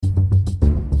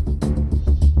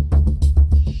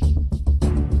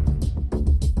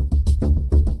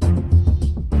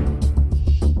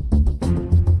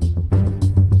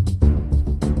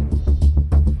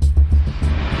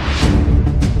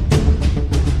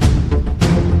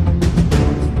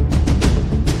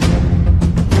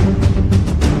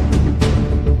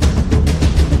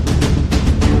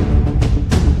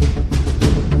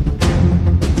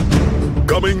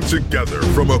coming together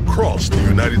from across the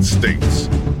United States.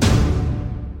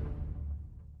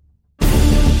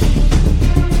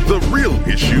 The real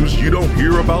issues you don't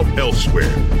hear about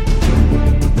elsewhere.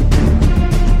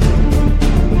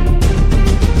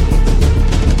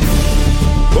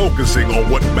 Focusing on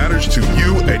what matters to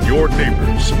you and your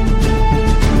neighbors.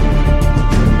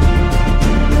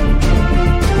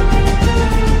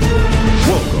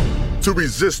 Welcome to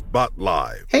ResistBot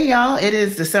Live. Hey, y'all. It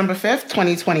is December 5th,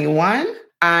 2021.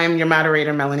 I'm your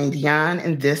moderator, Melanie Dion,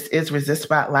 and this is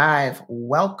ResistBot Live.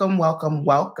 Welcome, welcome,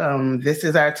 welcome. This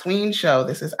is our tween show.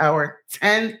 This is our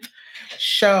 10th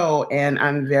show, and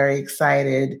I'm very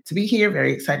excited to be here,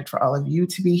 very excited for all of you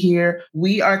to be here.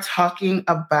 We are talking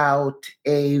about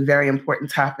a very important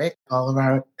topic. All of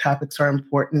our topics are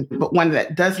important, but one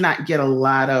that does not get a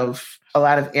lot of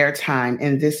airtime,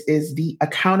 and this is the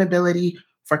Accountability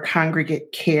for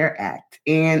Congregate Care Act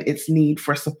and its need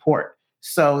for support.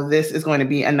 So this is going to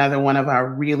be another one of our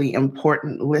really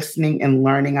important listening and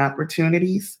learning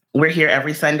opportunities. We're here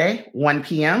every Sunday, 1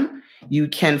 p.m. You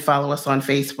can follow us on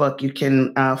Facebook. You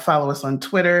can follow us on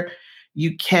Twitter.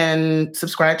 You can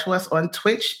subscribe to us on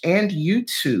Twitch and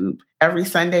YouTube every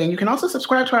Sunday. And you can also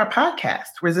subscribe to our podcast,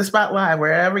 ResistBot Live,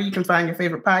 wherever you can find your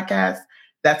favorite podcast.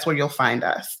 That's where you'll find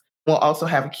us. We'll also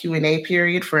have a Q&A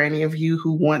period for any of you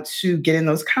who want to get in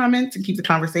those comments and keep the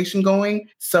conversation going.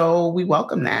 So we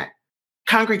welcome that.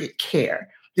 Congregate care.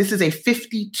 This is a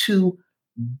 $52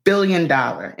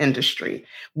 billion industry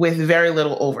with very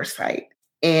little oversight.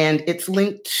 And it's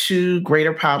linked to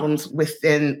greater problems with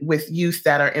youth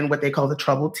that are in what they call the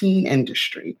troubled teen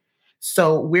industry.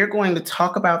 So we're going to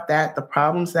talk about that, the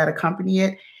problems that accompany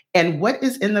it, and what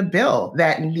is in the bill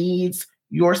that needs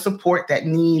your support, that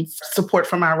needs support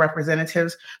from our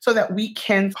representatives so that we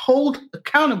can hold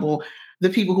accountable the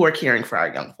people who are caring for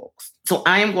our young folks. So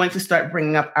I am going to start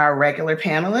bringing up our regular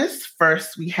panelists.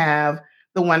 First, we have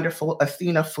the wonderful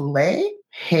Athena Foulé.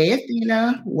 Hey,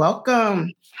 Athena,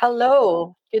 welcome.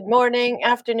 Hello. Good morning,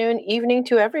 afternoon, evening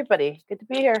to everybody. Good to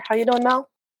be here. How you doing, Mel?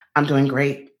 I'm doing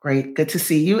great. Good to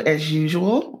see you as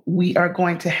usual. We are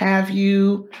going to have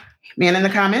you man in the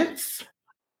comments.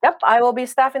 Yep, I will be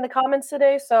staffing the comments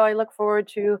today, so I look forward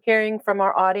to hearing from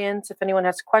our audience. If anyone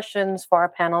has questions for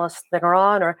our panelists later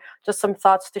on, or just some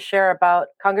thoughts to share about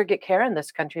congregate care in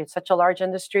this country. It's such a large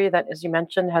industry that, as you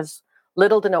mentioned, has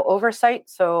little to no oversight.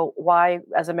 So why,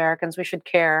 as Americans, we should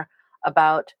care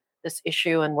about this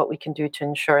issue and what we can do to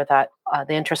ensure that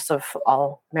the interests of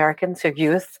all Americans, their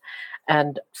youth,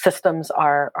 and systems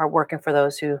are working for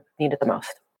those who need it the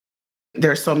most. There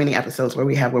are so many episodes where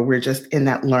we're just in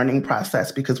that learning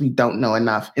process because we don't know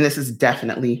enough. And this is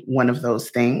definitely one of those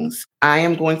things. I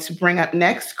am going to bring up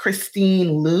next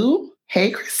Christine Liu.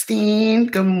 Hey, Christine.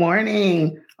 Good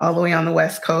morning. All the way on the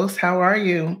West Coast. How are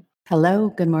you? Hello.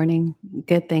 Good morning.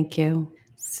 Good. Thank you.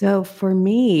 So for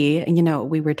me,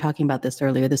 we were talking about this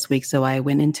earlier this week, so I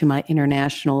went into my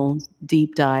international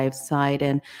deep dive side.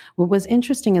 And what was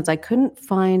interesting is I couldn't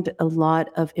find a lot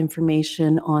of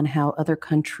information on how other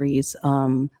countries,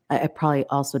 I probably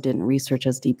also didn't research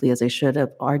as deeply as I should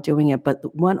have, are doing it.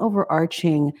 But one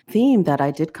overarching theme that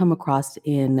I did come across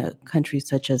in countries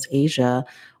such as Asia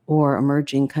or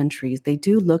emerging countries, they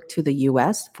do look to the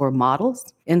US for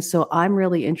models. And so I'm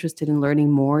really interested in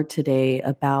learning more today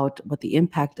about what the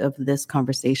impact of this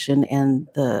conversation and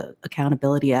the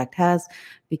Accountability Act has,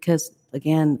 because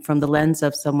again, from the lens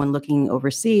of someone looking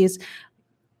overseas,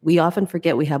 we often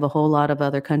forget we have a whole lot of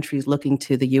other countries looking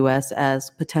to the US as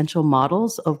potential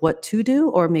models of what to do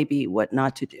or maybe what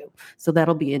not to do. So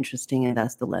that'll be interesting, and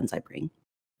that's the lens I bring.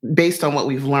 Based on what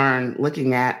we've learned,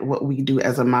 looking at what we do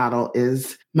as a model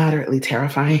is moderately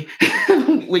terrifying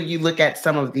when you look at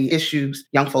some of the issues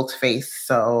young folks face.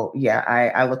 So yeah,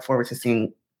 I look forward to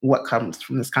seeing what comes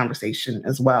from this conversation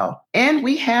as well. And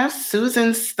we have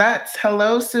Susan Stutz.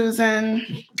 Hello, Susan.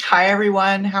 Hi,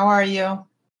 everyone. How are you?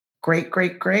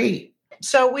 Great.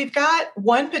 So we've got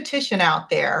one petition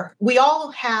out there. We all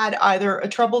had either a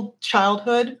troubled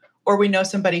childhood or we know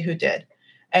somebody who did.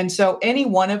 And so any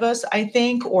one of us, I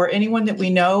think, or anyone that we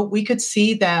know, we could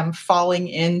see them falling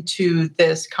into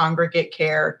this congregate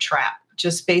care trap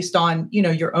just based on,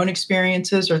 your own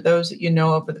experiences or those that you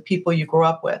know of or the people you grew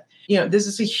up with. This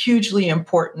is a hugely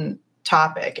important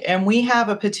topic. And we have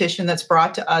a petition that's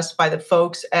brought to us by the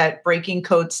folks at Breaking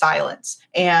Code Silence.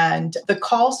 And the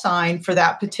call sign for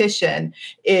that petition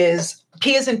is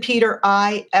P as in Peter,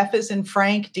 I, F as in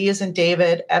Frank, D as in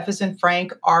David, F as in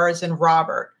Frank, R as in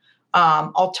Robert.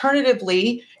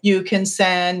 Alternatively, you can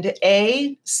send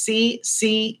ACCA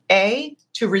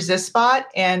to ResistBot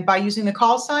and by using the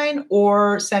call sign,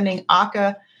 or sending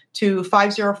ACA to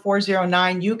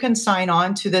 50409, you can sign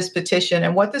on to this petition.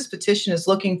 And what this petition is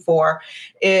looking for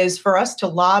is for us to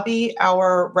lobby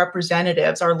our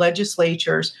representatives, our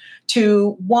legislatures,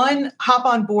 to one, hop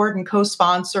on board and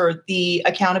co-sponsor the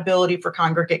Accountability for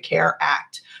Congregate Care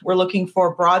Act. We're looking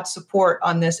for broad support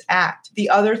on this act. The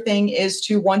other thing is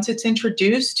to, once it's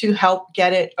introduced, to help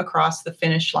get it across the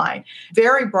finish line.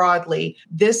 Very broadly,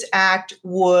 this act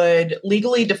would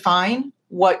legally define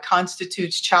what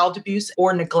constitutes child abuse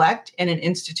or neglect in an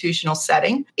institutional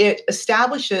setting. It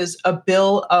establishes a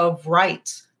Bill of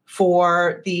Rights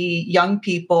for the young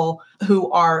people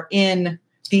who are in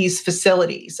these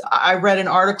facilities. I read an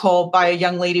article by a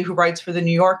young lady who writes for the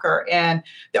New Yorker, and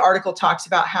the article talks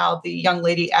about how the young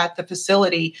lady at the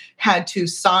facility had to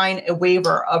sign a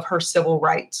waiver of her civil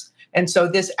rights. And so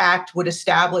this act would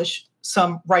establish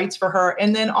some rights for her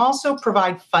and then also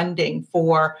provide funding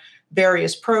for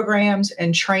various programs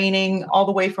and training, all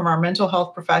the way from our mental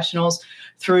health professionals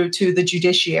through to the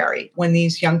judiciary when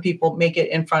these young people make it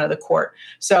in front of the court.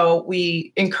 So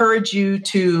we encourage you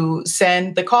to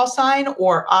send the call sign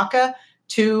or ACA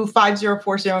to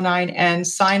 50409 and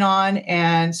sign on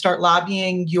and start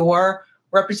lobbying your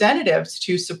representatives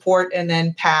to support and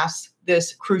then pass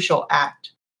this crucial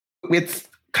act. It's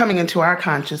coming into our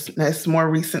consciousness more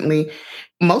recently,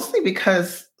 mostly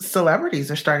because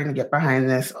celebrities are starting to get behind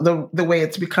this. The way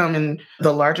it's become in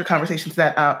the larger conversations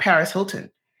that Paris Hilton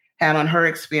had on her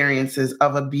experiences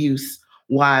of abuse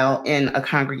while in a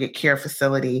congregate care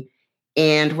facility.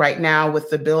 And right now, with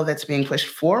the bill that's being pushed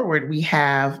forward, we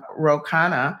have Ro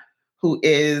Khanna, who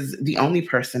is the only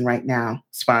person right now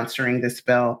sponsoring this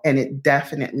bill. And it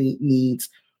definitely needs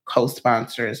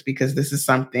co-sponsors, because this is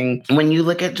something, when you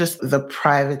look at just the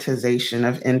privatization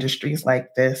of industries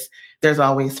like this, there's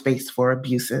always space for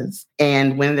abuses.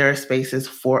 And when there are spaces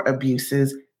for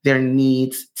abuses, there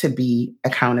needs to be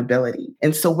accountability.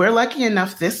 And so we're lucky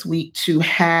enough this week to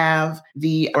have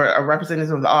a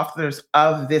representative of the authors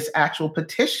of this actual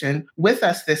petition with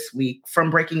us this week. From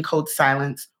Breaking Code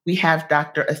Silence, we have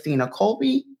Dr. Athena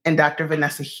Colby and Dr.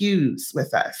 Vanessa Hughes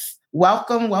with us.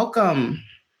 Welcome, welcome.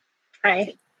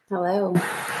 Hi. Hello.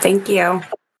 Thank you.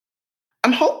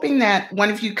 I'm hoping that one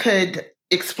of you could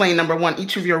explain, number one,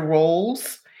 each of your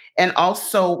roles, and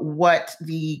also what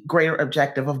the greater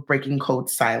objective of Breaking Code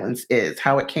Silence is,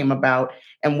 how it came about,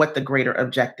 and what the greater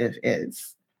objective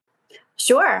is.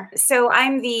 Sure. So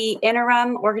I'm the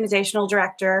interim organizational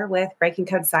director with Breaking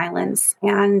Code Silence,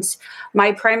 and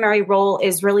my primary role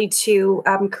is really to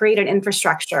create an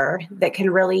infrastructure that can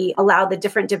really allow the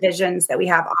different divisions that we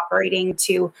have operating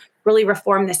to really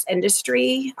reform this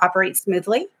industry, operate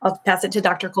smoothly. I'll pass it to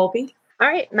Dr. Colby. All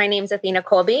right. My name's Athena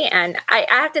Colby, and I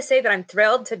have to say that I'm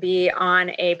thrilled to be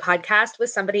on a podcast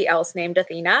with somebody else named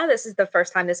Athena. This is the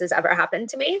first time this has ever happened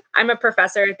to me. I'm a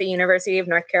professor at the University of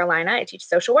North Carolina. I teach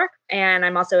social work, and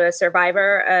I'm also a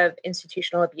survivor of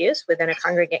institutional abuse within a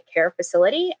congregate care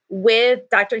facility. With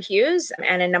Dr. Hughes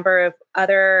and a number of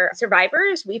other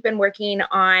survivors, we've been working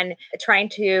on trying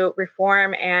to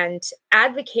reform and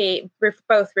advocate,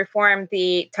 both reform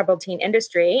the troubled teen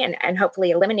industry and hopefully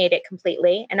eliminate it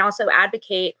completely, and also advocate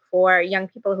for young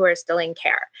people who are still in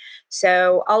care.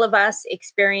 So all of us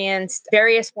experienced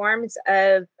various forms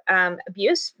of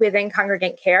abuse within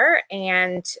congregate care,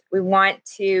 and we want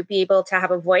to be able to have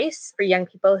a voice for young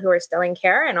people who are still in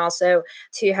care, and also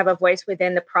to have a voice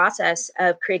within the process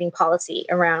of creating policy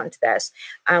around this,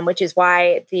 which is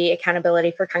why the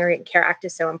Accountability for Congregate Care Act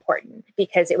is so important,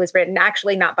 because it was written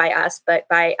actually not by us, but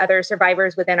by other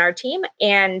survivors within our team.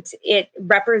 And it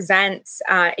represents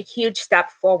a huge step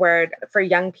forward for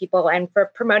young people and for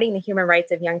promoting the human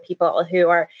rights of young people who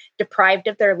are deprived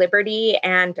of their liberty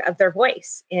and of their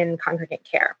voice in congregate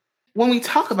care. When we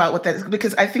talk about what that is,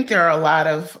 because I think there are a lot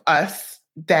of us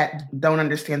that don't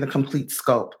understand the complete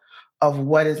scope of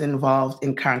what is involved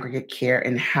in congregate care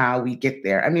and how we get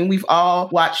there. I mean, we've all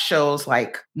watched shows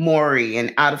like Maury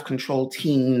and Out of Control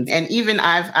Teens. And even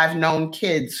I've known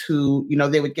kids who,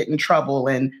 they would get in trouble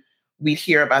and we'd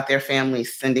hear about their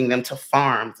families sending them to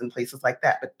farms and places like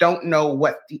that, but don't know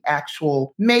what the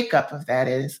actual makeup of that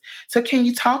is. So can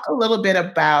you talk a little bit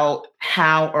about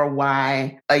how or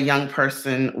why a young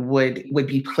person would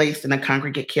be placed in a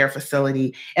congregate care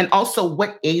facility, and also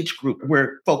what age group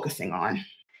we're focusing on?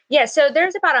 Yeah, so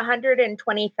there's about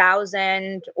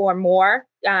 120,000 or more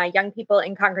young people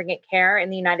in congregate care in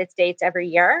the United States every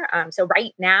year. So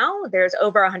right now, there's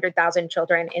over 100,000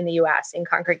 children in the US in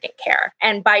congregate care.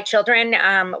 And by children,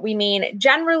 we mean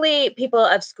generally people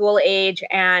of school age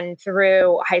and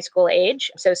through high school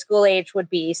age. So school age would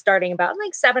be starting about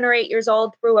like 7 or 8 years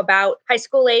old through about high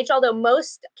school age, although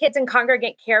most kids in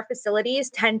congregate care facilities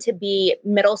tend to be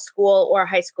middle school or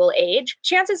high school age.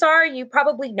 Chances are you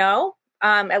probably know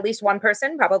at least one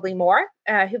person, probably more,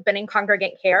 who've been in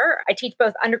congregate care. I teach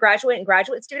both undergraduate and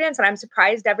graduate students, and I'm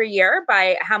surprised every year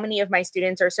by how many of my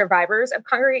students are survivors of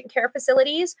congregate care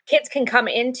facilities. Kids can come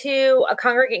into a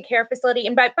congregate care facility.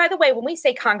 And by the way, when we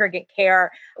say congregate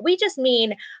care, we just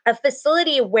mean a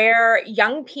facility where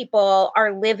young people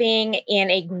are living in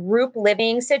a group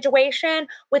living situation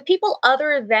with people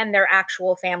other than their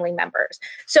actual family members.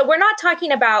 So we're not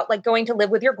talking about like going to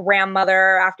live with your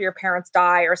grandmother after your parents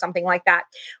die or something like that.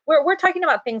 We're talking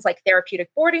about things like therapeutic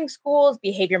boarding schools,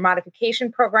 behavior modification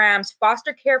programs,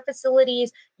 foster care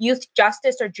facilities, youth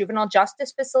justice or juvenile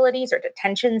justice facilities or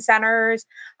detention centers,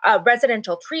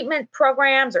 residential treatment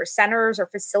programs or centers or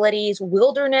facilities,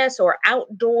 wilderness or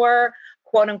outdoor,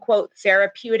 quote unquote,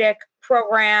 therapeutic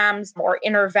programs or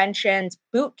interventions,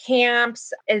 boot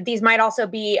camps. These might also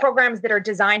be programs that are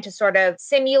designed to sort of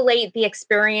simulate the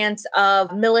experience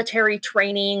of military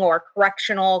training or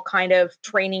correctional kind of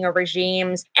training or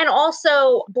regimes, and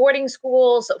also boarding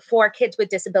schools for kids with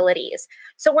disabilities.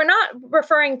 So we're not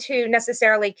referring to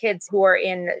necessarily kids who are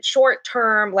in short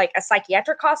term, like a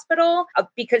psychiatric hospital,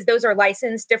 because those are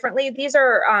licensed differently. These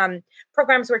are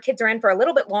programs where kids are in for a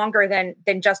little bit longer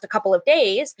than just a couple of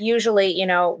days, usually,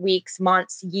 weeks,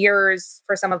 months, years.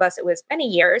 For some of us, it was many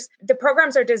years. The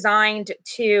programs are designed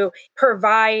to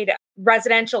provide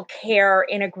residential care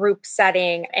in a group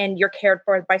setting, and you're cared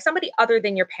for by somebody other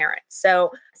than your parents.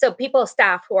 So people,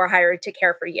 staff who are hired to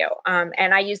care for you.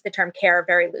 And I use the term care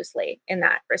very loosely in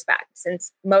that respect,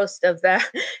 since most of the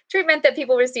treatment that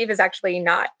people receive is actually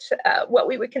not what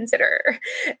we would consider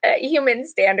a human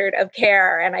standard of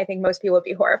care. And I think most people would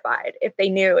be horrified if they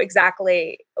knew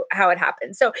exactly how it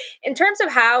happens. So in terms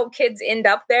of how kids end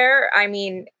up there, I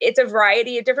mean, it's a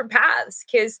variety of different paths.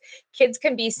 Kids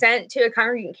can be sent to a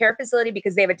congregate care facility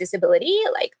because they have a disability,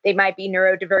 like they might be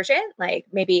neurodivergent, like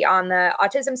maybe on the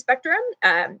autism spectrum.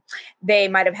 They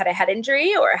might have had a head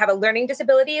injury or have a learning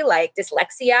disability like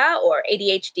dyslexia or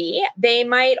ADHD. They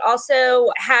might also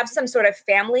have some sort of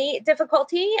family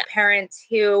difficulty, parents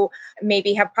who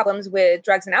maybe have problems with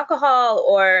drugs and alcohol,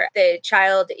 or the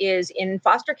child is in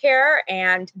foster care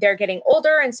and they're getting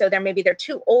older. And so they're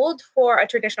too old for a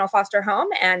traditional foster home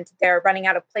and they're running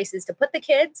out of places to put the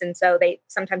kids. And so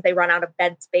sometimes they run out of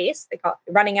bed space. They call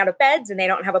it running out of beds, and they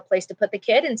don't have a place to put the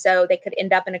kid. And so they could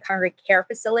end up in a congregate care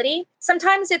facility.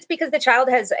 Sometimes it's because the child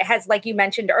has, like you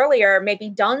mentioned earlier, maybe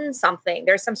done something.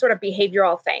 There's some sort of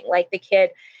behavioral thing, like the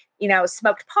kid,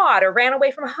 smoked pot or ran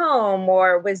away from home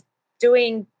or was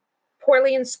doing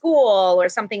poorly in school or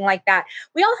something like that.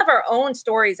 We all have our own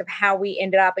stories of how we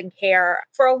ended up in care.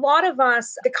 For a lot of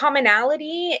us, the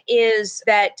commonality is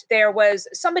that there was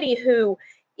somebody who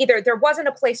either there wasn't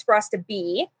a place for us to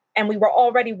be, and we were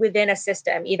already within a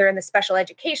system, either in the special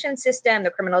education system, the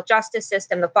criminal justice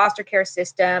system, the foster care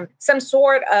system, some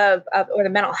sort of or the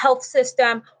mental health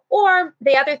system. Or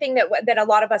the other thing that a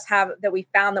lot of us have, that we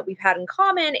found that we've had in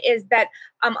common, is that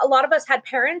a lot of us had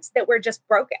parents that were just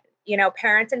broken.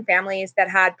 Parents and families that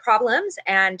had problems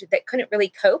and that couldn't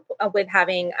really cope with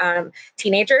having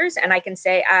teenagers. And I can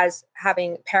say, as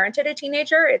having parented a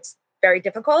teenager, it's very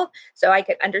difficult. So I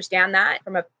could understand that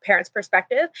from a parent's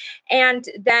perspective. And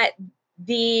that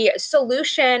the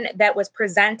solution that was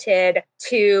presented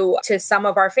to some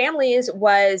of our families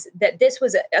was that this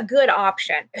was a good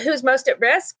option. Who's most at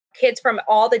risk? Kids from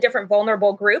all the different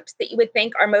vulnerable groups that you would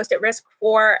think are most at risk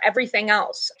for everything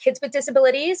else. Kids with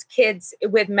disabilities, kids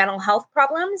with mental health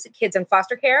problems, kids in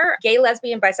foster care, gay,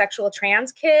 lesbian, bisexual,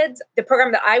 trans kids. The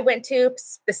program that I went to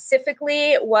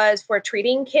specifically was for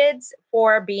treating kids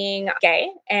for being gay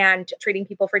and treating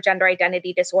people for gender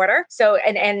identity disorder. So,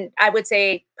 and I would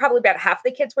say probably about half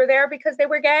the kids were there because they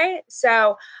were gay.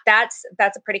 So that's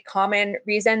a pretty common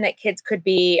reason that kids could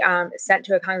be sent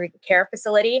to a congregate care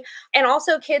facility. And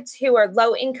also kids who are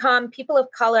low income, people of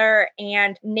color,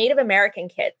 and Native American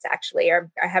kids actually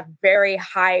have very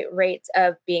high rates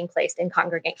of being placed in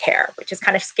congregate care, which is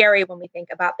kind of scary when we think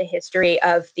about the history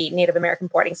of the Native American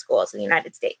boarding schools in the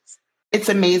United States. It's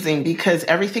amazing because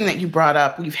everything that you brought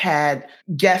up, we've had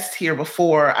guests here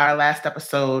before. Our last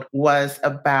episode was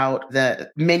about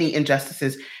the many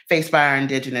injustices faced by our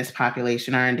Indigenous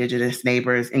population, our Indigenous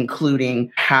neighbors, including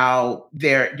how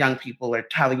the young people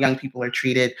are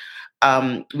treated.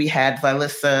 We had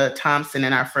Valissa Thompson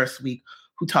in our first week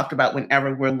who talked about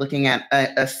whenever we're looking at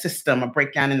a system, a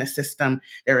breakdown in the system,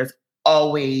 there is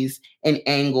always an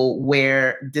angle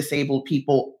where disabled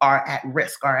people are at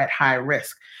risk, are at high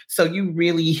risk. So you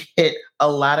really hit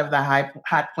a lot of the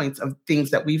high points of things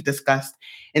that we've discussed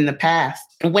in the past.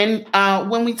 When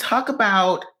we talk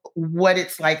about what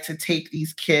it's like to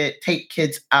take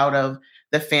kids out of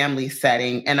the family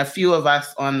setting, and a few of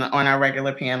us on our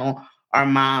regular panel are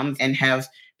moms and have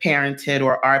parented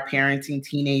or are parenting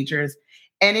teenagers.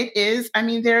 And it is, I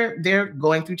mean, they're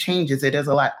going through changes. It is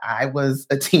a lot. I was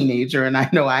a teenager and I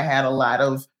know I had a lot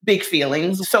of big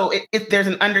feelings. So there's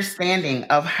an understanding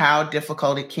of how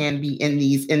difficult it can be in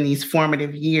these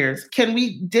formative years. Can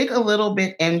we dig a little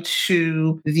bit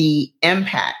into the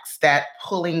impacts that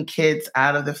pulling kids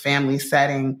out of the family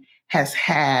setting has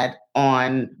had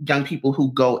on young people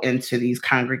who go into these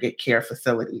congregate care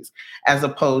facilities, as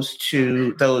opposed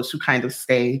to those who kind of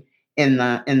stay in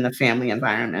the family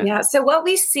environment? Yeah. So what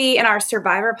we see in our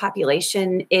survivor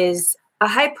population is a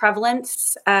high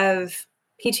prevalence of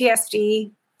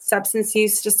PTSD, substance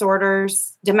use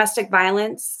disorders, domestic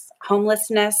violence,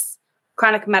 homelessness,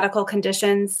 chronic medical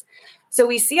conditions. So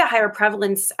we see a higher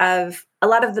prevalence of a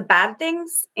lot of the bad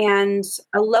things and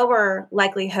a lower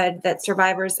likelihood that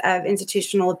survivors of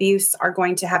institutional abuse are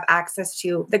going to have access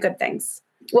to the good things.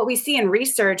 What we see in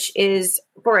research is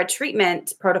for a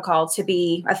treatment protocol to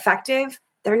be effective,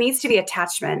 there needs to be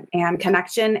attachment and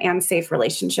connection and safe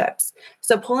relationships.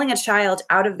 So pulling a child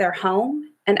out of their home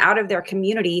and out of their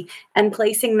community and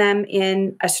placing them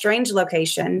in a strange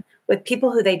location with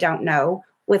people who they don't know,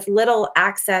 with little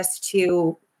access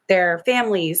to their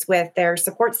families, with their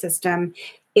support system,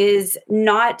 is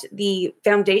not the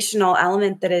foundational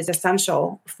element that is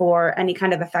essential for any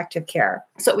kind of effective care.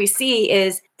 So what we see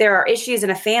is there are issues in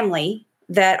a family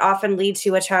that often lead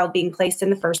to a child being placed in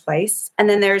the first place. And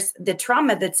then there's the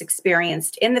trauma that's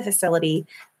experienced in the facility.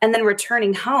 And then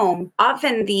returning home,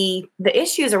 often the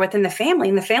issues are within the family,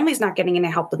 and the family's not getting any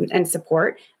help and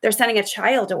support. They're sending a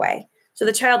child away. So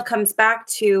the child comes back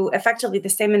to effectively the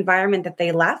same environment that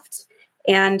they left.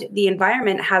 And the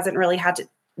environment hasn't really had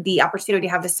the opportunity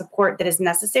to have the support that is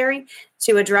necessary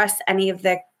to address any of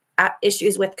the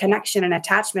issues with connection and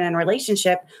attachment and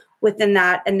relationship within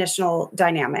that initial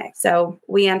dynamic. So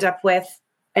we end up with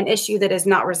an issue that is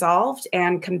not resolved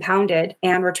and compounded,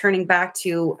 and returning back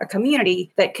to a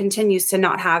community that continues to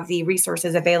not have the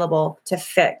resources available to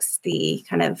fix the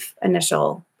kind of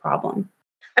initial problem.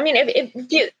 I mean,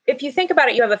 if you think about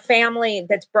it, you have a family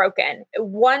that's broken.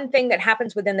 One thing that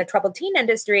happens within the troubled teen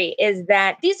industry is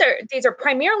that these are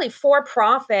primarily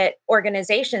for-profit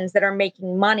organizations that are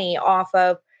making money off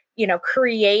of,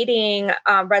 creating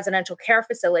residential care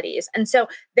facilities. And so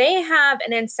they have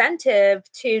an incentive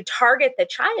to target the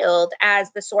child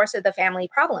as the source of the family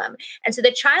problem. And so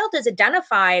the child is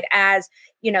identified as,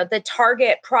 the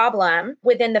target problem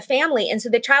within the family. And so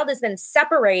the child is then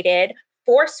separated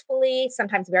forcefully,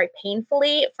 sometimes very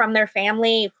painfully, from their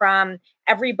family, from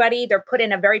everybody. They're put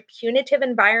in a very punitive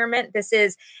environment. This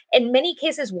is, in many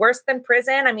cases, worse than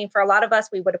prison. I mean, for a lot of us,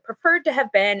 we would have preferred to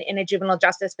have been in a juvenile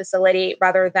justice facility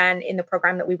rather than in the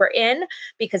program that we were in,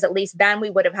 because at least then we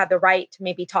would have had the right to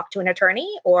maybe talk to an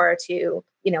attorney or to,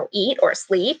 eat or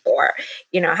sleep, or,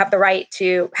 have the right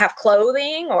to have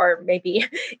clothing, or maybe,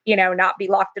 not be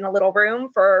locked in a little room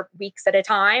for weeks at a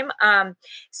time.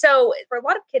 So for a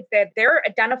lot of kids, they're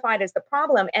identified as the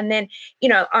problem. And then,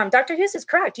 Dr. Hughes is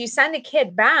correct. You send a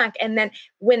kid back, and then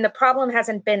when the problem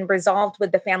hasn't been resolved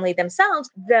with the family themselves,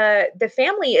 the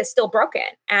family is still broken,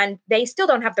 and they still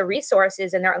don't have the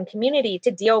resources in their own community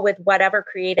to deal with whatever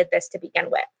created this to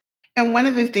begin with. And one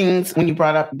of the things when you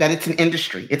brought up that it's an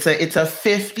industry, it's a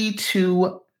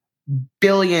 $52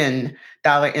 billion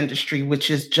industry, which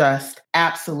is just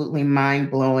absolutely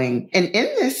mind-blowing. And in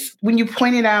this, when you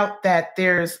pointed out that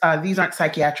these aren't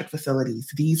psychiatric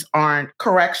facilities, these aren't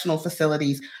correctional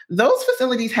facilities, those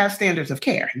facilities have standards of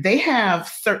care. They have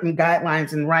certain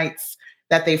guidelines and rights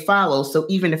that they follow. So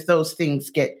even if those things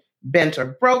get bent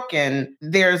or broken,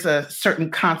 there's a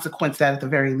certain consequence that at the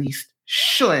very least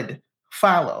should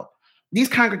follow. These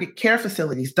congregate care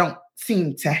facilities don't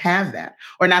seem to have that,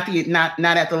 or not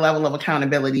at the level of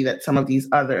accountability that some of these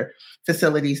other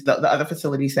facilities, the other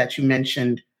facilities that you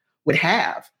mentioned, would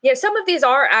have. Yeah, some of these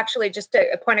are actually, just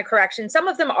a point of correction, some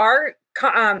of them are,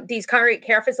 these congregate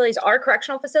care facilities are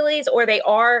correctional facilities, or they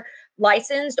are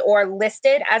licensed or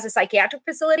listed as a psychiatric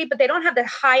facility, but they don't have the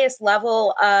highest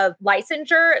level of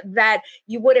licensure that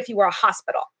you would if you were a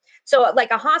hospital. So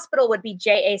like a hospital would be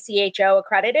JACHO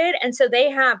accredited. And so they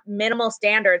have minimal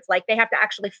standards, like they have to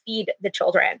actually feed the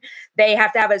children. They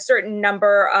have to have a certain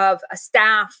number of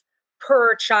staff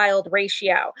per child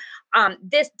ratio.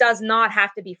 This does not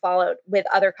have to be followed with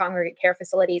other congregate care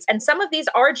facilities. And some of these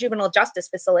are juvenile justice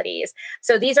facilities.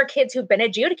 So these are kids who've been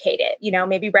adjudicated,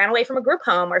 maybe ran away from a group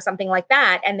home or something like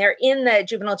that. And they're in the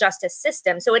juvenile justice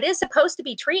system. So it is supposed to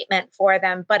be treatment for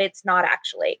them, but it's not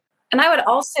actually. And I would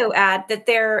also add that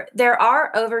there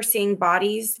are overseeing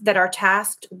bodies that are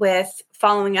tasked with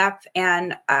following up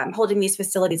and holding these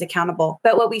facilities accountable.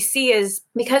 But what we see is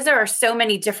because there are so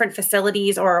many different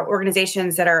facilities or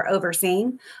organizations that are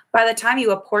overseeing, by the time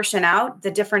you apportion out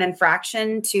the different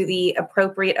infraction to the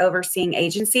appropriate overseeing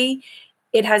agency,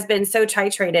 it has been so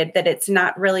titrated that it's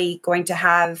not really going to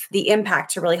have the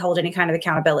impact to really hold any kind of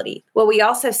accountability. What we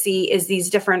also see is these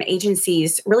different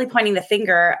agencies really pointing the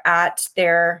finger at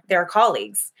their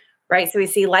colleagues, right? So we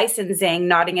see licensing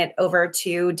nodding it over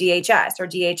to DHS, or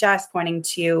DHS pointing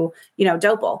to,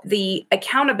 DOPL. The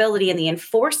accountability and the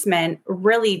enforcement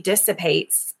really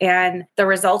dissipates. And the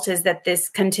result is that this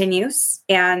continues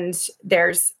and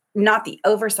there's not the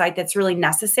oversight that's really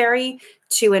necessary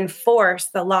to enforce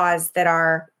the laws that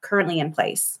are currently in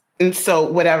place. And so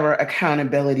whatever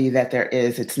accountability that there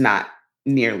is, it's not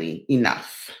nearly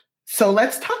enough. So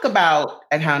let's talk about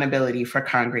accountability for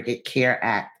Congregate Care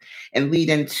Act and lead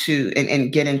into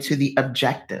and get into the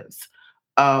objectives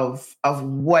of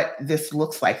what this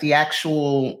looks like, the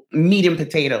actual meat and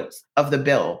potatoes of the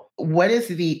bill. What is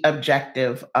the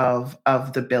objective of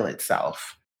the bill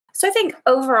itself? So I think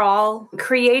overall,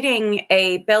 creating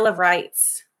a Bill of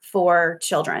Rights for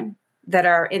children that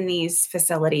are in these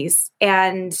facilities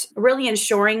and really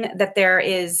ensuring that there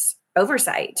is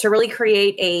oversight to really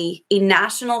create a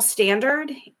national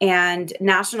standard and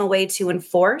national way to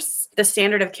enforce the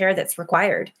standard of care that's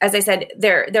required. As I said,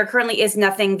 there currently is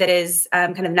nothing that is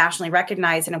kind of nationally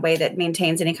recognized in a way that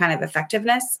maintains any kind of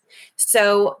effectiveness.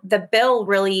 So the bill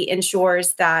really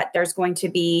ensures that there's going to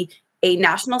be a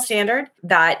national standard,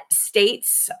 that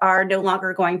states are no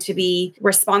longer going to be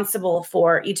responsible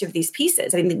for each of these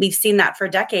pieces. I mean, we've seen that for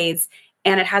decades,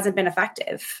 and it hasn't been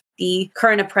effective. The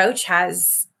current approach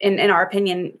has, in our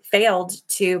opinion, failed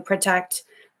to protect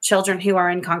children who are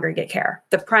in congregate care.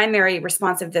 The primary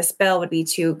response of this bill would be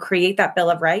to create that Bill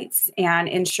of Rights and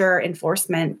ensure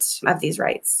enforcement of these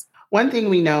rights. One thing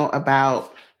we know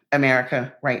about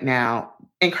America right now,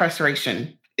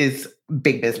 incarceration is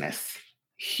big business.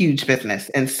 Huge business.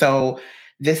 And so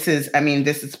this is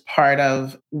part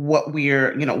of what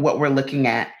we're looking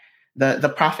at,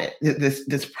 the profit,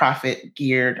 this profit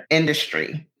geared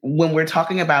industry. When we're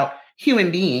talking about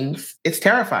human beings, it's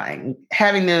terrifying.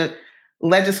 Having to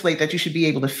legislate that you should be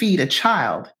able to feed a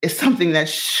child is something that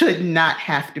should not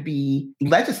have to be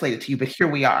legislated to you, but here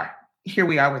we are. Here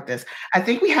we are with this. I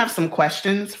think we have some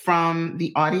questions from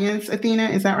the audience, Athena.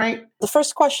 Is that right? The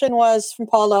first question was from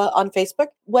Paula on Facebook.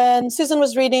 When Susan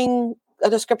was reading a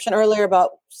description earlier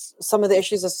about some of the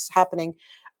issues that's happening,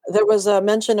 there was a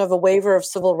mention of a waiver of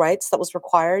civil rights that was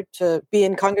required to be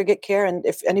in congregate care. And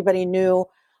if anybody knew,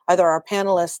 either our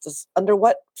panelists, is under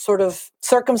what sort of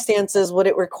circumstances would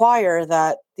it require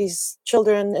that these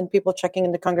children and people checking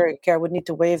into congregate care would need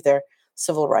to waive their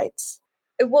civil rights?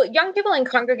 Well, young people in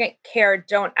congregate care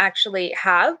don't actually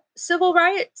have civil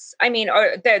rights. I mean,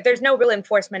 there's no real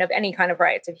enforcement of any kind of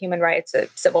rights, of human rights, of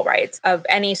civil rights of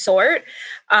any sort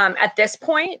at this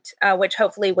point, which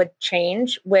hopefully would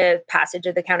change with passage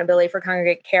of the Accountability for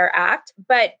Congregate Care Act.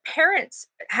 But parents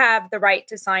have the right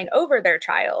to sign over their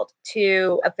child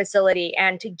to a facility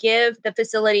and to give the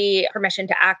facility permission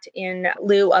to act in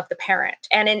lieu of the parent.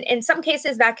 And in some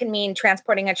cases, that can mean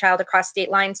transporting a child across state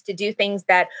lines to do things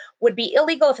that would be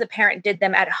illegal if the parent did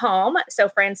them at home. So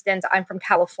for instance, I'm from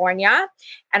California,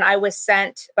 and I was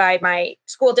sent by my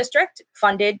school district,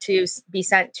 funded to be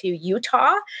sent to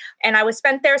Utah. And I was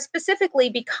sent there specifically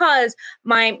because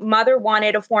my mother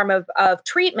wanted a form of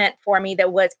treatment for me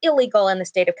that was illegal in the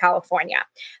state of California.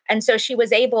 And so she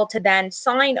was able to then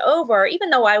sign over,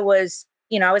 even though I was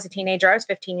a teenager, I was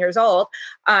 15 years old.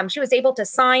 She was able to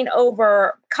sign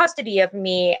over custody of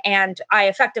me, and I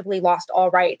effectively lost all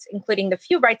rights, including the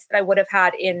few rights that I would have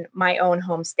had in my own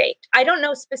home state. I don't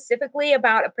know specifically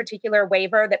about a particular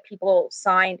waiver that people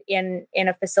signed in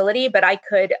a facility, but I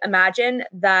could imagine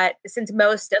that since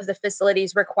most of the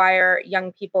facilities require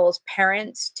young people's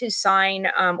parents to sign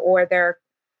or their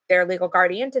their legal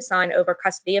guardian to sign over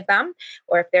custody of them,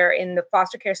 or if they're in the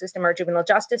foster care system or juvenile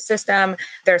justice system,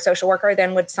 their social worker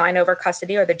then would sign over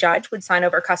custody, or the judge would sign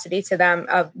over custody to them.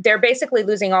 They're basically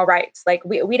losing all rights. Like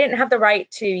we didn't have the right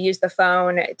to use the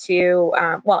phone to,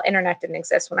 internet didn't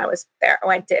exist when I was there. Oh,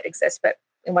 it did exist, but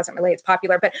it wasn't really as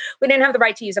popular, but we didn't have the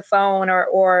right to use a phone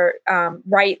or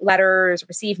write letters,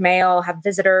 receive mail, have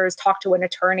visitors, talk to an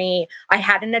attorney. I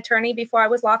had an attorney before I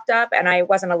was locked up, and I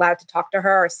wasn't allowed to talk to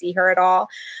her or see her at all.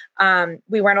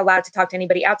 We weren't allowed to talk to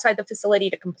anybody outside the facility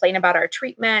to complain about our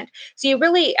treatment. So you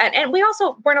really, and we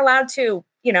also weren't allowed to,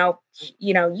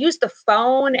 use the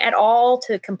phone at all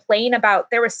to complain about,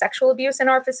 there was sexual abuse in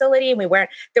our facility, and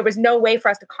there was no way for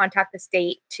us to contact the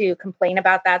state to complain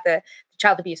about that. The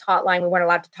child abuse hotline, we weren't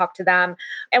allowed to talk to them.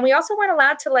 And we also weren't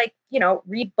allowed to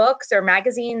read books or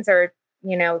magazines or,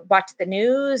 watch the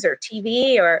news or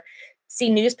TV or see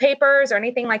newspapers or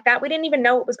anything like that. We didn't even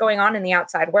know what was going on in the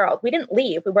outside world. We didn't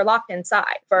leave. We were locked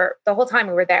inside for the whole time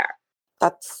we were there.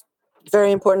 That's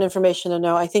very important information to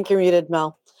know. I think you're muted,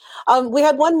 Mel. We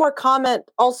had one more comment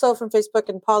also from Facebook,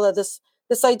 and Paula, this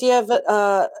idea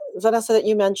of Vanessa, that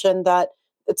you mentioned, that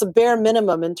it's a bare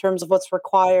minimum in terms of what's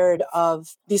required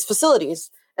of these facilities.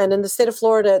 And in the state of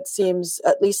Florida, it seems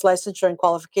at least licensure and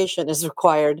qualification is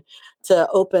required to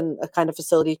open a kind of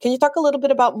facility. Can you talk a little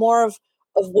bit about more of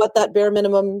what that bare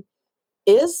minimum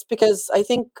is? Because I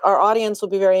think our audience will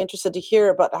be very interested to hear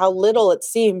about how little it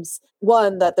seems,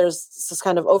 one, that there's this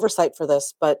kind of oversight for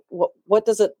this, but what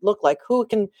does it look like? Who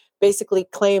can basically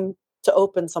claim to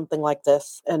open something like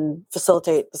this and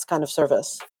facilitate this kind of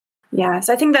service? Yeah,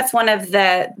 so I think that's one of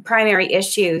the primary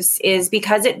issues, is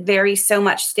because it varies so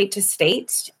much state to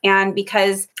state, and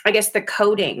because I guess the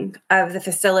coding of the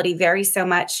facility varies so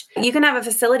much. You can have a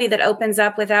facility that opens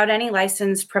up without any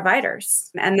licensed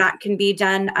providers, and that can be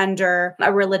done under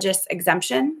a religious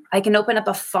exemption. I can open up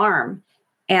a farm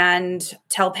and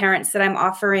tell parents that I'm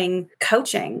offering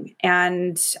coaching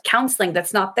and counseling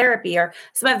that's not therapy, or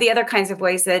some of the other kinds of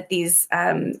ways that these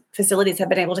facilities have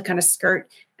been able to kind of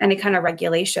skirt any kind of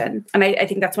regulation. And I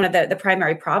think that's one of the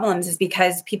primary problems, is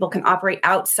because people can operate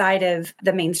outside of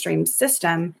the mainstream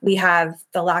system. We have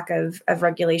the lack of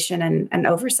regulation and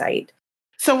oversight.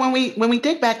 So when we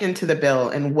dig back into the bill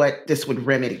and what this would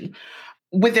remedy,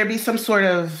 would there be some sort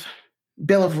of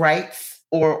Bill of Rights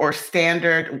or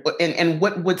standard? And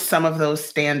what would some of those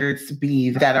standards be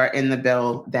that are in the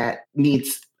bill that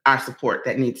needs our support,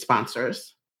 that needs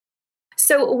sponsors?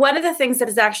 So one of the things that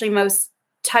is actually most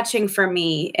touching for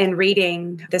me in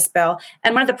reading this bill,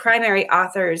 and one of the primary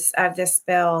authors of this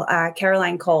bill,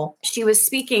 Caroline Cole, she was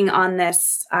speaking on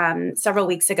this several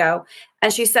weeks ago,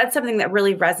 and she said something that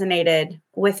really resonated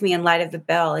with me in light of the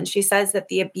bill. And she says that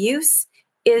the abuse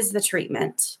is the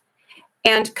treatment.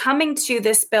 And coming to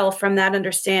this bill from that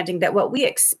understanding that what we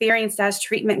experienced as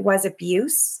treatment was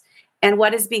abuse, and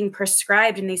what is being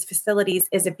prescribed in these facilities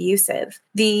is abusive.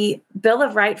 The Bill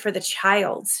of Right for the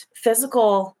child's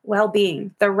physical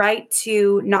well-being, the right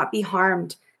to not be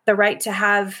harmed, the right to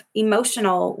have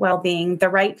emotional well-being, the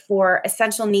right for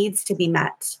essential needs to be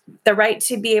met, the right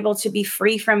to be able to be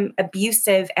free from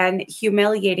abusive and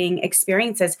humiliating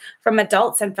experiences from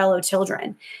adults and fellow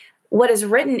children. What is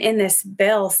written in this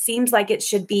bill seems like it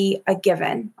should be a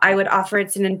given. I would offer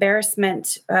it's an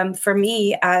embarrassment for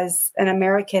me as an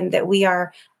American that we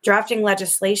are drafting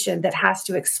legislation that has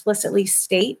to explicitly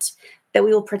state that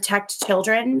we will protect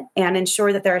children and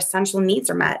ensure that their essential needs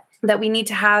are met, that we need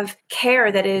to have care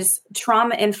that is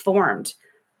trauma-informed,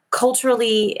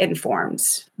 culturally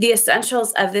informed. The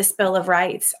essentials of this Bill of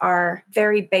Rights are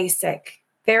very basic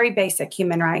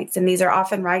human rights. And these are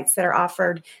often rights that are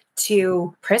offered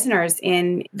to prisoners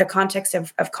in the context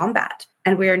of combat.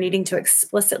 And we are needing to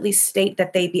explicitly state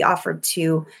that they be offered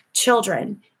to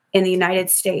children in the United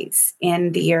States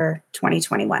in the year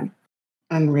 2021.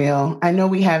 Unreal. I know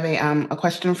we have a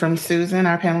question from Susan,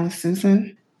 our panelist,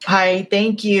 Susan. Hi,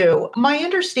 thank you. My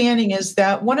understanding is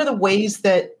that one of the ways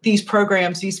that these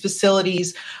programs, these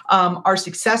facilities are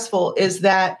successful is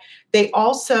that they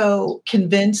also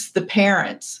convince the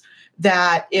parents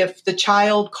that if the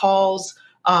child calls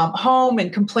home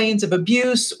and complains of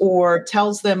abuse or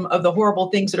tells them of the horrible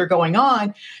things that are going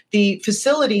on, the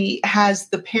facility has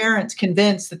the parents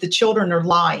convinced that the children are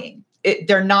lying.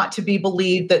 They're not to be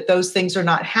believed, that those things are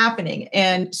not happening.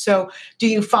 And so do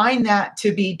you find that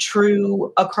to be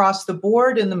true across the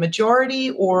board in the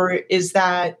majority, or is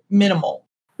that minimal?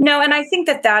 No, and I think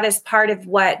that is part of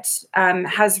what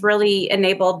has really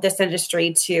enabled this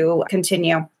industry to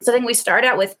continue. So I think we start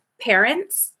out with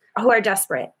parents who are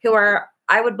desperate, who are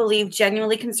I would believe,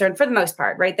 genuinely concerned for the most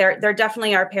part, right? There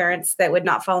definitely are parents that would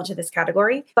not fall into this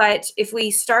category. But if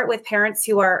we start with parents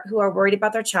who are worried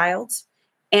about their child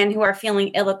and who are feeling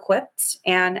ill-equipped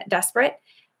and desperate,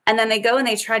 and then they go and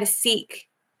they try to seek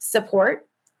support,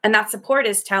 and that support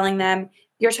is telling them,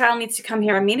 your child needs to come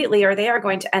here immediately or they are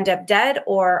going to end up dead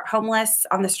or homeless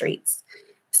on the streets.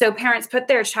 So parents put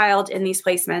their child in these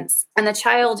placements, and the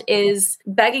child is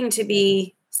begging to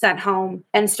be sent home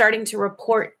and starting to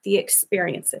report the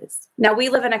experiences. Now, we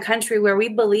live in a country where we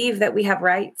believe that we have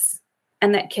rights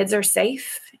and that kids are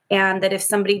safe, and that if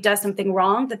somebody does something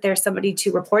wrong, that there's somebody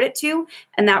to report it to,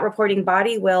 and that reporting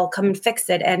body will come and fix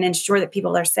it and ensure that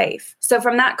people are safe. So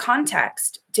from that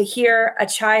context, to hear a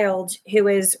child who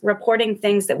is reporting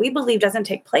things that we believe doesn't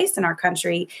take place in our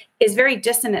country is very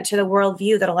dissonant to the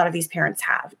worldview that a lot of these parents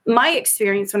have. My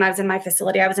experience when I was in my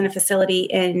facility, I was in a facility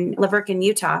in La Verkin,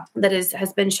 Utah, that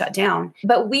has been shut down.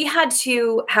 But we had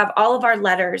to have all of our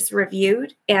letters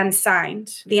reviewed and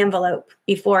signed, the envelope,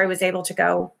 before I was able to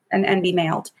go and be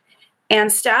mailed. And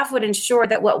staff would ensure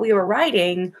that what we were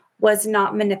writing was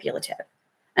not manipulative.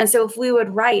 And so if we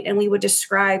would write and we would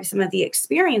describe some of the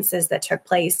experiences that took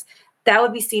place, that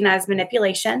would be seen as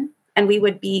manipulation, and we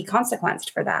would be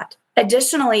consequenced for that.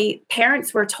 Additionally,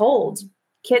 parents were told,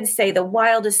 kids say the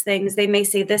wildest things. They may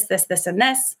say this, this, this, and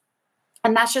this.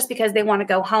 And that's just because they want to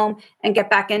go home and get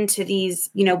back into these,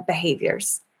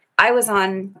 behaviors. I was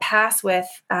on pass with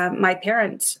my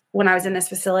parent when I was in this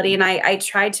facility, and I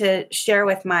tried to share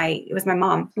with my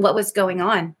mom what was going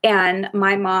on. And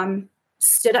my mom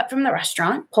stood up from the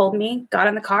restaurant, pulled me, got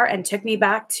in the car, and took me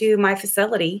back to my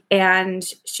facility,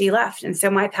 and she left. And so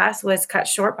my pass was cut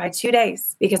short by 2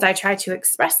 days because I tried to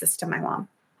express this to my mom.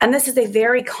 And this is a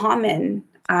very common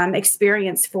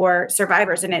experience for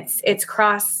survivors, and it's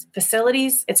cross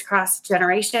facilities, it's cross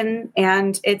generation,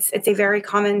 and it's a very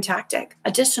common tactic.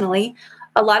 Additionally,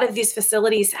 a lot of these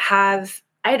facilities have,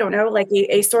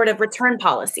 a sort of return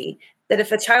policy that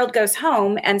if a child goes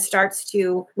home and starts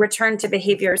to return to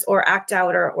behaviors or act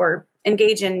out or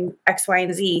engage in X, Y,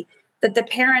 and Z, that the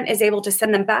parent is able to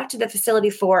send them back to the facility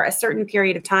for a certain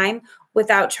period of time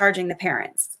without charging the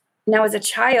parents. Now, as a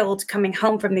child coming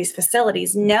home from these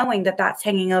facilities, knowing that that's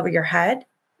hanging over your head,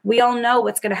 we all know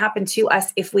what's going to happen to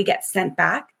us if we get sent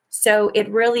back. So it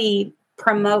really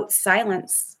promotes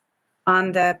silence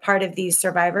on the part of these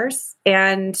survivors.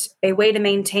 And a way to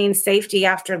maintain safety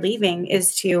after leaving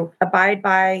is to abide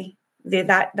by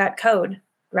that code,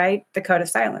 right? The code of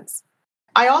silence.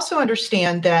 I also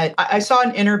understand that I saw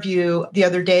an interview the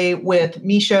other day with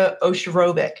Misha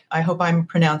Oshirovic. I hope I'm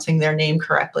pronouncing their name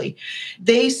correctly.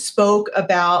 They spoke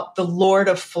about the Lord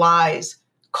of Flies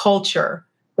culture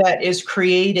that is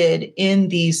created in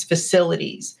these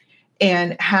facilities,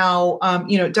 and how,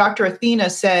 Dr. Athena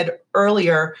said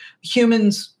earlier,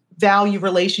 humans value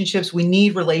relationships. We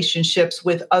need relationships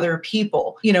with other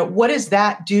people. What does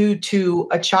that do to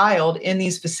a child in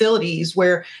these facilities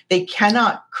where they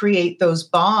cannot create those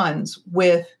bonds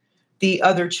with the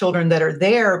other children that are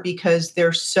there because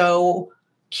they're so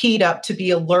keyed up to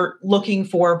be alert, looking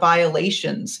for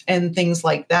violations and things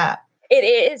like that? It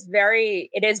is very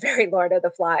Lord of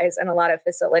the Flies in a lot of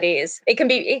facilities. It can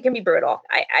be brutal.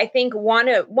 I think one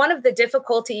of the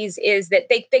difficulties is that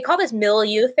they call this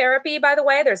milieu therapy, by the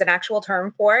way. There's an actual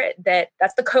term for it.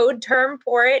 That's the code term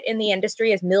for it in the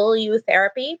industry, is milieu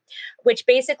therapy, which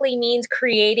basically means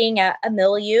creating a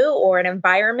milieu or an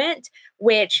environment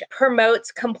which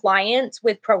promotes compliance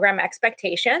with program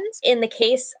expectations. In the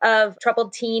case of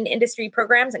troubled teen industry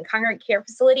programs and congregate care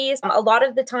facilities, a lot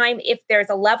of the time, if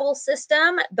there's a level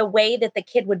system, the way that the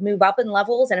kid would move up in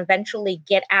levels and eventually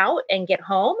get out and get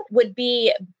home would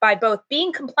be by both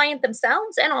being compliant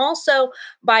themselves and also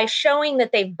by showing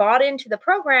that they've bought into the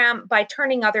program by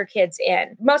turning other kids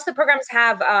in. Most of the programs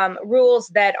have rules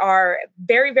that are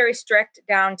very, very strict,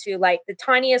 down to like the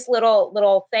tiniest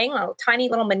little thing, tiny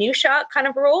little minutia kind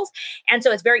of rules. And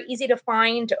so it's very easy to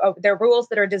find there are rules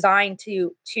that are designed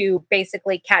to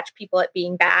basically catch people at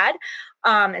being bad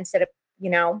instead of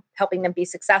helping them be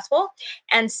successful.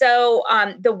 And so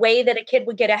the way that a kid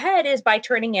would get ahead is by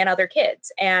turning in other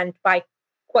kids and by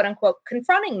quote unquote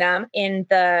confronting them in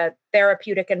the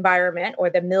therapeutic environment or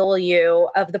the milieu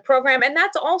of the program. And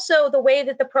that's also the way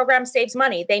that the program saves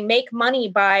money. They make money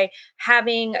by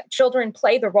having children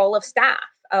play the role of staff,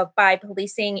 by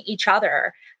policing each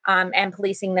other and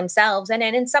policing themselves. And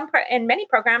in many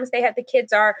programs, the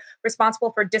kids are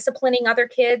responsible for disciplining other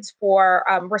kids, for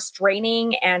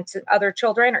restraining other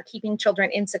children, or keeping children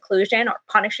in seclusion, or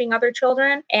punishing other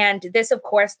children. And this, of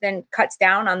course, then cuts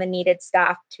down on the needed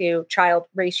staff to child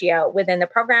ratio within the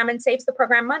program and saves the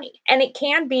program money. And it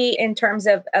can be, in terms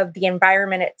of the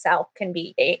environment itself, can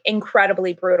be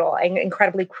incredibly brutal and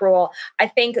incredibly cruel. I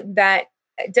think that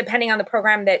depending on the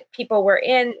program that people were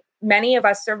in, many of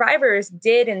us survivors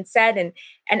did and said and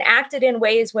acted in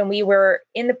ways when we were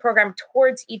in the program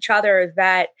towards each other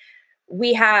that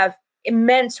we have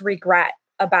immense regret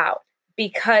about,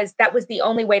 because that was the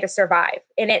only way to survive.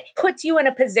 And it puts you in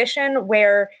a position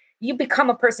where you become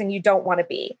a person you don't want to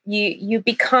be. You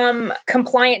become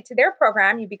compliant to their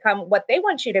program. You become what they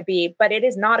want you to be, but it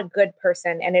is not a good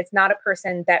person. And it's not a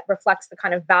person that reflects the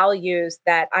kind of values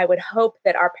that I would hope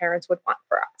that our parents would want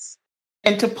for us.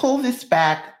 And to pull this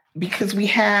back, because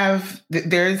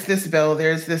there's this bill,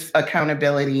 there's this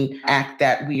Accountability Act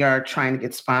that we are trying to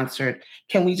get sponsored.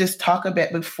 Can we just talk a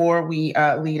bit before we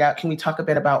lead out? Can we talk a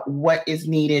bit about what is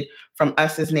needed from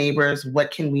us as neighbors?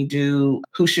 What can we do?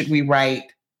 Who should we write?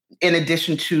 In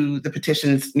addition to the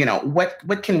petitions,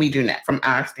 what can we do next from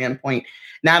our standpoint,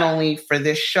 not only for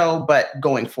this show, but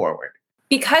going forward?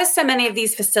 Because so many of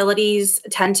these facilities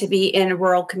tend to be in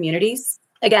rural communities,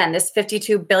 again, this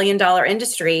 $52 billion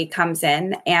industry comes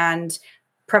in and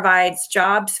provides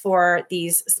jobs for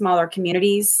these smaller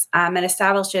communities and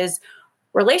establishes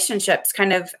relationships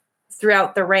kind of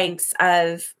throughout the ranks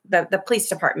of the police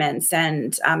departments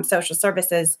and social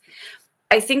services.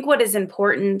 I think what is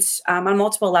important on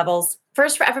multiple levels,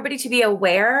 first, for everybody to be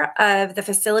aware of the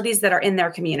facilities that are in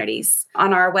their communities.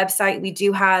 On our website, we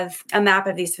do have a map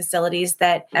of these facilities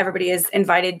that everybody is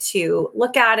invited to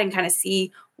look at and kind of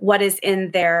see what is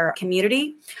in their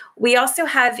community. We also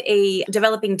have a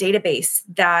developing database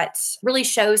that really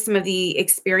shows some of the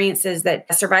experiences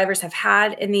that survivors have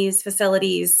had in these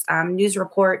facilities, news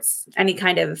reports, any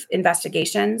kind of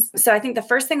investigations. So I think the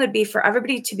first thing would be for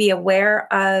everybody to be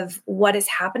aware of what is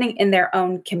happening in their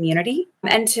own community,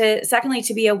 and secondly,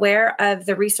 to be aware of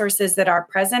the resources that are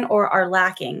present or are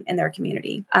lacking in their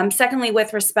community. Secondly,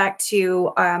 with respect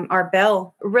to our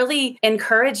bill, really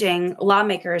encouraging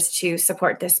lawmakers to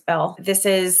support this bill. This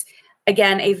is,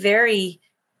 again, a very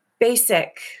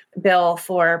basic bill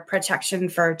for protection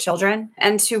for children,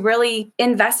 and to really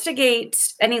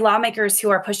investigate any lawmakers who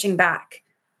are pushing back.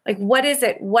 Like, what is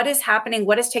it? What is happening?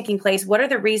 What is taking place? What are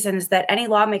the reasons that any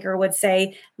lawmaker would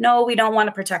say, no, we don't want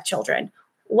to protect children?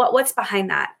 What's behind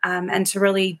that? And to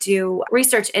really do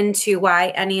research into why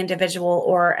any individual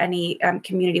or any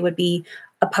community would be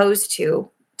opposed to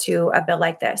a bill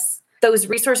like this. Those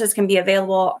resources can be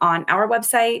available on our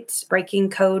website,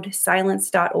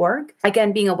 breakingcodesilence.org.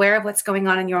 Again, being aware of what's going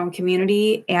on in your own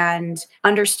community and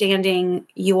understanding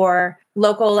your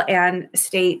local and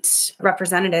state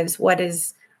representatives. What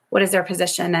is their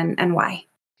position and why?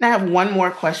 I have one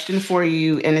more question for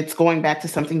you, and it's going back to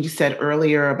something you said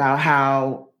earlier about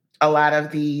how a lot of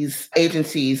these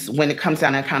agencies, when it comes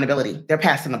down to accountability, they're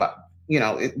passing the buck.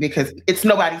 Because it's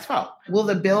nobody's fault. Will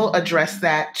the bill address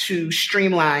that to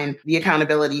streamline the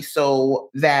accountability so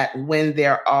that when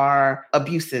there are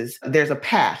abuses, there's a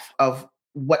path of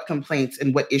what complaints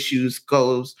and what issues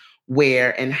goes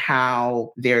where and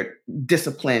how they're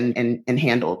disciplined and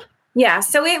handled? Yeah,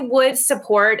 so it would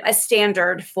support a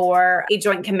standard for a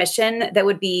joint commission that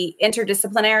would be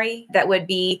interdisciplinary, that would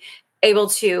be able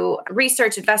to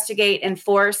research, investigate,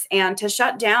 enforce, and to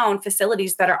shut down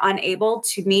facilities that are unable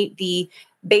to meet the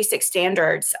basic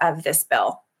standards of this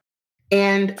bill.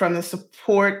 And from the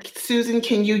support, Susan,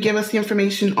 can you give us the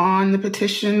information on the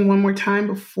petition one more time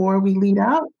before we lead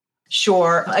out?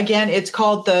 Sure. Again, it's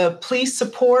called the Please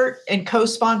Support and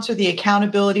Co-Sponsor the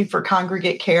Accountability for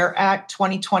Congregate Care Act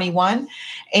 2021.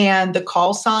 And the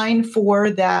call sign for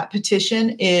that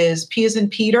petition is P as in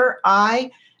Peter,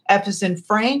 I, F as in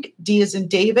Frank, D as in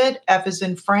David, F as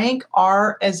in Frank,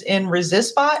 R as in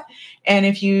ResistBot. And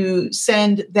if you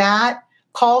send that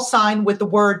call sign with the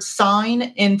word sign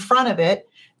in front of it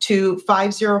to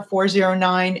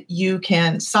 50409, you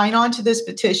can sign on to this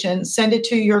petition, send it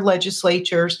to your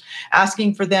legislatures,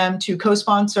 asking for them to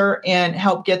co-sponsor and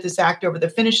help get this act over the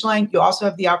finish line. You also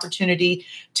have the opportunity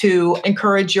to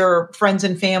encourage your friends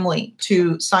and family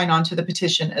to sign on to the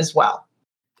petition as well.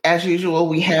 As usual,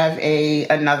 we have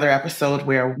another episode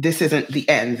where this isn't the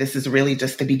end. This is really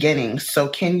just the beginning. So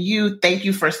thank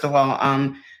you, first of all,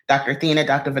 Dr. Athena,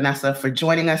 Dr. Vanessa, for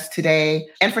joining us today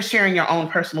and for sharing your own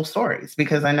personal stories,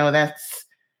 because I know that's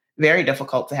very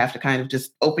difficult to have to kind of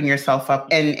just open yourself up.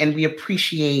 And we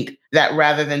appreciate that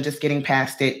rather than just getting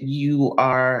past it, you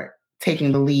are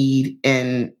taking the lead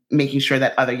in making sure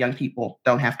that other young people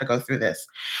don't have to go through this.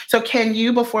 So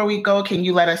before we go, can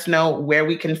you let us know where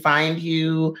we can find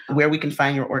you, where we can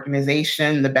find your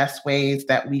organization, the best ways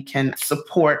that we can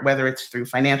support, whether it's through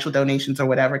financial donations or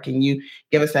whatever? Can you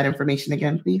give us that information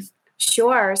again, please?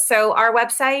 Sure. So our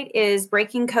website is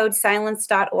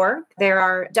breakingcodesilence.org. There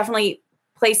are definitely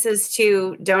places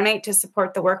to donate to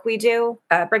support the work we do.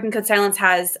 Breaking Code Silence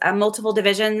has multiple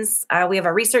divisions. We have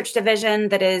a research division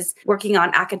that is working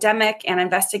on academic and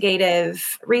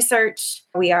investigative research.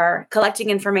 We are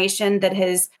collecting information that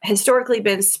has historically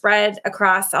been spread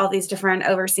across all these different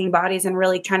overseeing bodies and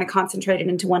really trying to concentrate it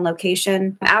into one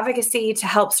location. Advocacy to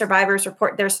help survivors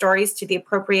report their stories to the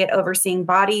appropriate overseeing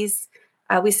bodies.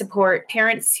 We support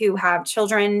parents who have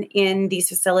children in these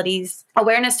facilities,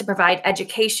 awareness to provide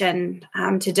education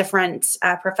to different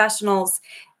professionals,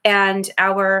 and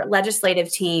our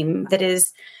legislative team that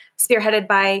is spearheaded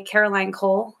by Caroline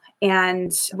Cole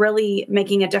and really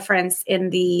making a difference in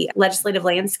the legislative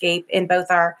landscape in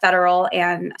both our federal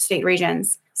and state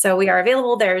regions. So we are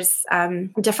available. There's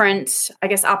different,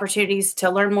 opportunities to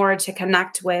learn more, to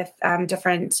connect with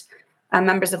different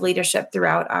members of leadership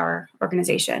throughout our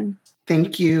organization.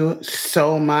 Thank you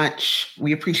so much.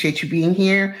 We appreciate you being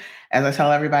here. As I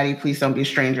tell everybody, please don't be a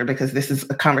stranger, because this is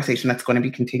a conversation that's going to be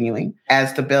continuing.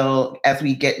 As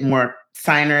we get more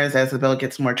signers, as the bill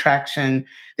gets more traction,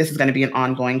 this is going to be an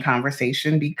ongoing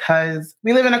conversation, because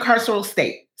we live in a carceral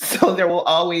state. So there will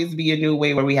always be a new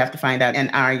way where we have to find out, and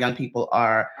our young people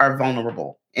are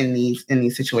vulnerable in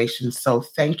these situations. So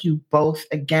thank you both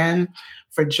again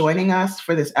for joining us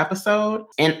for this episode.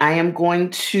 And I am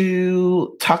going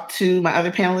to talk to my other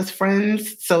panelist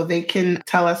friends so they can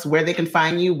tell us where they can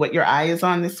find you, what your eye is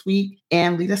on this week,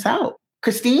 and lead us out.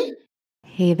 Christine?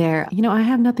 Hey there. I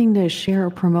have nothing to share or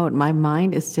promote. My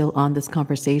mind is still on this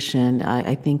conversation.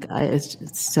 I think it's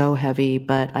so heavy,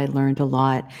 but I learned a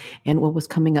lot. And what was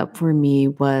coming up for me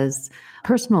was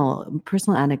personal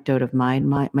anecdote of mine.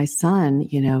 My son,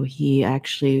 he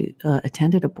actually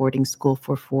attended a boarding school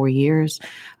for 4 years,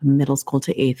 middle school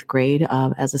to 8th grade,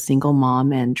 as a single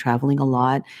mom and traveling a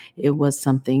lot. It was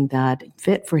something that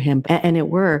fit for him, and it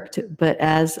worked. But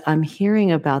as I'm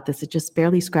hearing about this, it just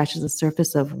barely scratches the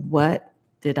surface of what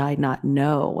did I not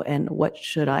know and what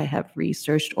should I have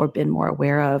researched or been more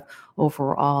aware of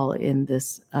overall in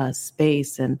this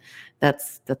space. And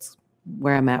that's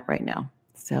where I'm at right now.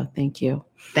 So thank you.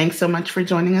 Thanks so much for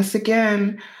joining us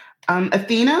again.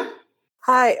 Athena?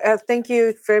 Hi, thank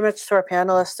you very much to our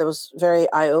panelists. It was very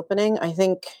eye-opening. I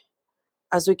think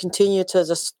as we continue to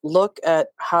just look at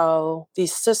how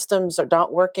these systems are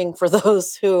not working for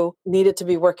those who need it to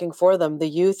be working for them, the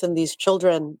youth and these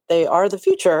children, they are the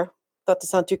future. Not to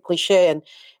sound too cliche,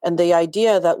 and the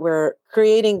idea that we're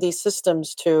creating these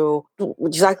systems to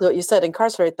exactly what you said,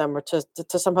 incarcerate them, or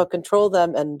to somehow control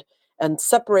them and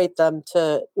separate them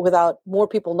without more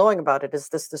people knowing about it is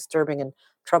this disturbing and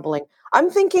troubling.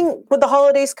 I'm thinking with the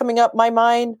holidays coming up, my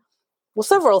mind,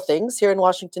 several things here in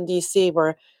Washington, D.C.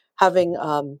 We're having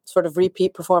sort of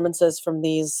repeat performances from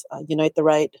these Unite the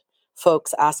Right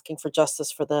folks asking for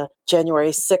justice for the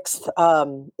January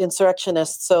 6th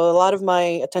insurrectionists. So a lot of my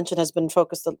attention has been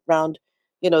focused around,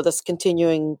 this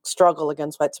continuing struggle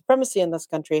against white supremacy in this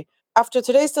country. After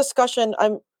today's discussion,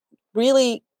 I'm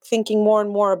really thinking more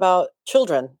and more about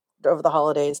children over the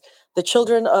holidays, the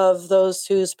children of those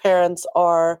whose parents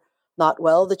are not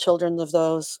well, the children of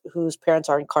those whose parents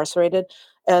are incarcerated,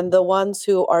 and the ones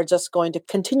who are just going to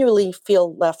continually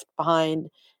feel left behind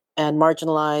and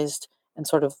marginalized and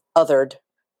sort of othered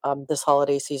this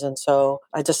holiday season. So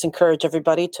I just encourage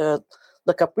everybody to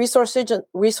look up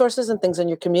resources and things in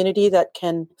your community that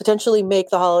can potentially make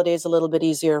the holidays a little bit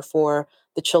easier for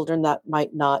the children that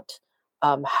might not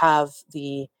have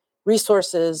the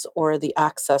resources or the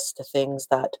access to things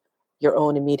that your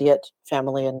own immediate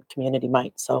family and community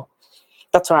might. So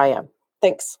that's where I am.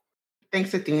 Thanks.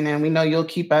 Thanks, Athena. And we know you'll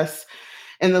keep us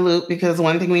in the loop, because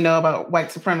one thing we know about white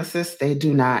supremacists, they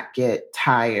do not get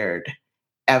tired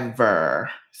ever.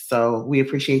 So we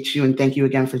appreciate you, and thank you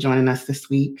again for joining us this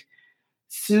week.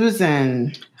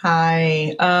 Susan.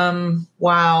 Hi.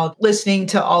 Wow. Listening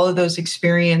to all of those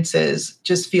experiences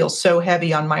just feels so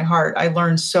heavy on my heart. I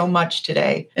learned so much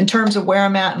today in terms of where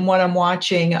I'm at and what I'm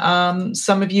watching.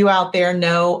 Some of you out there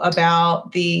know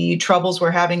about the troubles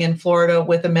we're having in Florida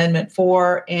with Amendment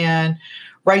 4 and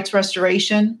rights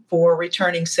restoration for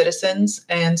returning citizens.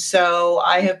 And so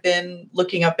I have been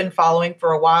looking up and following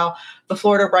for a while the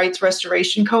Florida Rights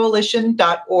Restoration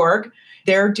Coalition.org.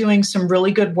 They're doing some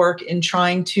really good work in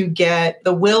trying to get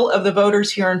the will of the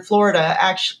voters here in Florida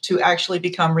to actually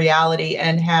become reality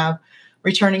and have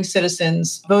returning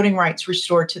citizens voting rights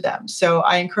restored to them. So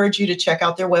I encourage you to check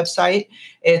out their website.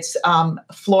 It's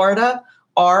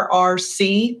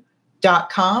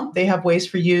FloridaRRC.com. They have ways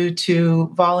for you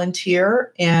to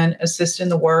volunteer and assist in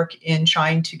the work in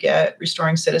trying to get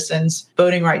restoring citizens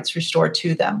voting rights restored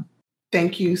to them.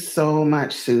 Thank you so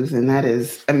much, Susan. That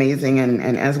is amazing.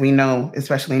 And as we know,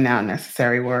 especially now,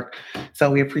 necessary work. So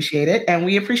we appreciate it. And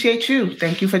we appreciate you.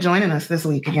 Thank you for joining us this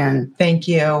week again. Thank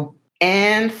you.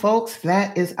 And folks,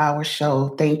 that is our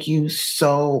show. Thank you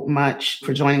so much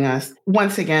for joining us.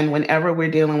 Once again, whenever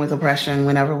we're dealing with oppression,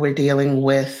 whenever we're dealing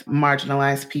with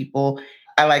marginalized people,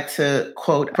 I like to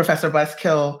quote Professor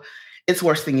Buzzkill, it's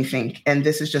worse than you think. And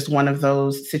this is just one of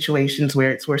those situations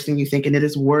where it's worse than you think. And it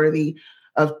is worthy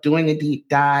of doing a deep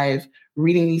dive,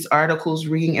 reading these articles,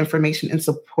 reading information, and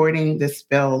supporting this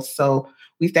bill. So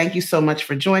we thank you so much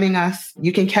for joining us.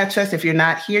 You can catch us if you're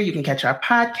not here. You can catch our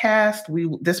podcast.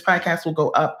 This podcast will go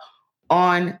up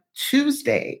on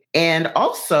Tuesday. And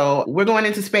also, we're going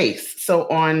into space. So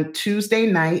on Tuesday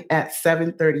night at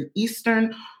 7:30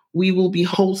 Eastern, we will be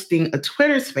hosting a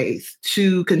Twitter space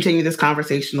to continue this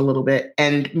conversation a little bit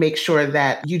and make sure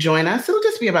that you join us. It'll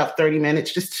just be about 30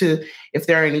 minutes just to, if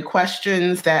there are any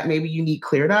questions that maybe you need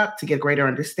cleared up to get greater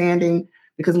understanding,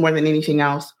 because more than anything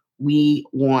else, we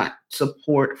want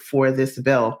support for this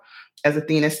bill. As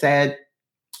Athena said,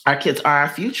 our kids are our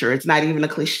future. It's not even a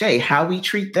cliche. How we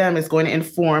treat them is going to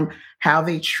inform how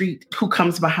they treat who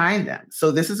comes behind them.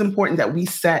 So this is important that we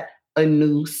set a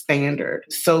new standard.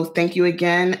 So thank you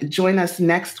again. Join us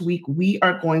next week. We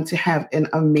are going to have an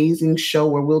amazing show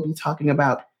where we'll be talking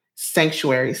about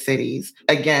sanctuary cities.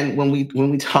 Again, when we've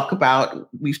talked about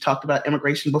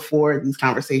immigration before, these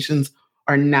conversations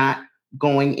are not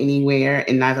going anywhere,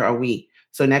 and neither are we.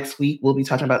 So next week, we'll be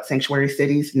talking about sanctuary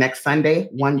cities next Sunday,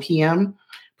 1 p.m.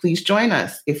 Please join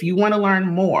us. If you want to learn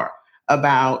more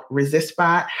about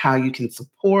ResistBot, how you can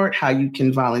support, how you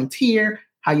can volunteer,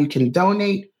 how you can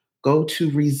donate, go to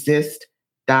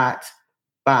resist.bot.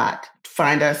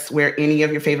 Find us where any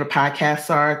of your favorite podcasts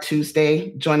are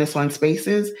Tuesday. Join us on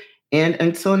Spaces. And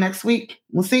until next week,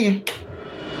 we'll see you.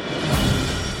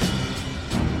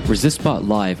 ResistBot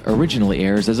Live originally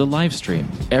airs as a live stream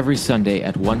every Sunday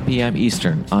at 1 p.m.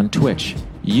 Eastern on Twitch,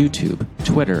 YouTube,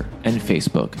 Twitter, and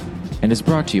Facebook, and is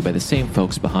brought to you by the same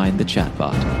folks behind the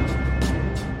chatbot.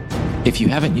 If you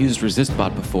haven't used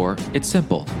ResistBot before, it's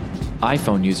simple.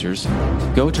 iPhone users,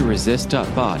 go to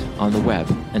resist.bot on the web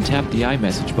and tap the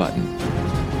iMessage button.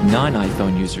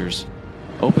 Non-iPhone users,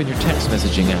 open your text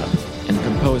messaging app and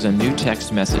compose a new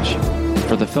text message.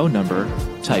 For the phone number,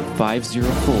 type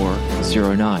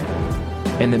 50409.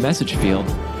 In the message field,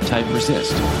 type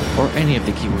resist or any of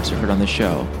the keywords you heard on the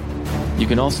show. You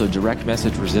can also direct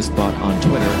message ResistBot on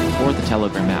Twitter or the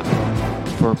Telegram app.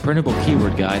 For a printable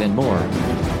keyword guide and more,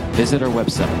 visit our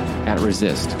website at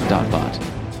resist.bot.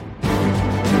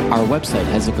 Our website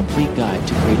has a complete guide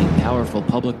to creating powerful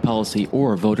public policy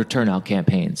or voter turnout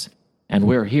campaigns, and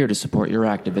we're here to support your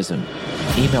activism.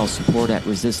 Email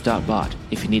support@resist.bot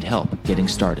if you need help getting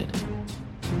started.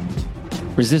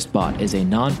 ResistBot is a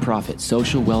non-profit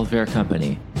social welfare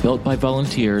company built by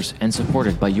volunteers and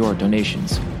supported by your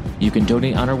donations. You can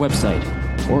donate on our website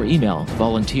or email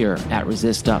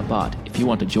volunteer@resist.bot if you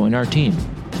want to join our team.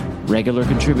 Regular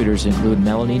contributors include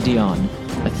Melanie Dion,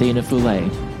 Athena Foulé,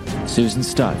 Susan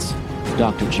Stutz,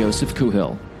 Dr. Joseph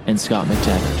Kuhil, and Scott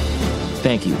McTaggart.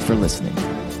 Thank you for listening.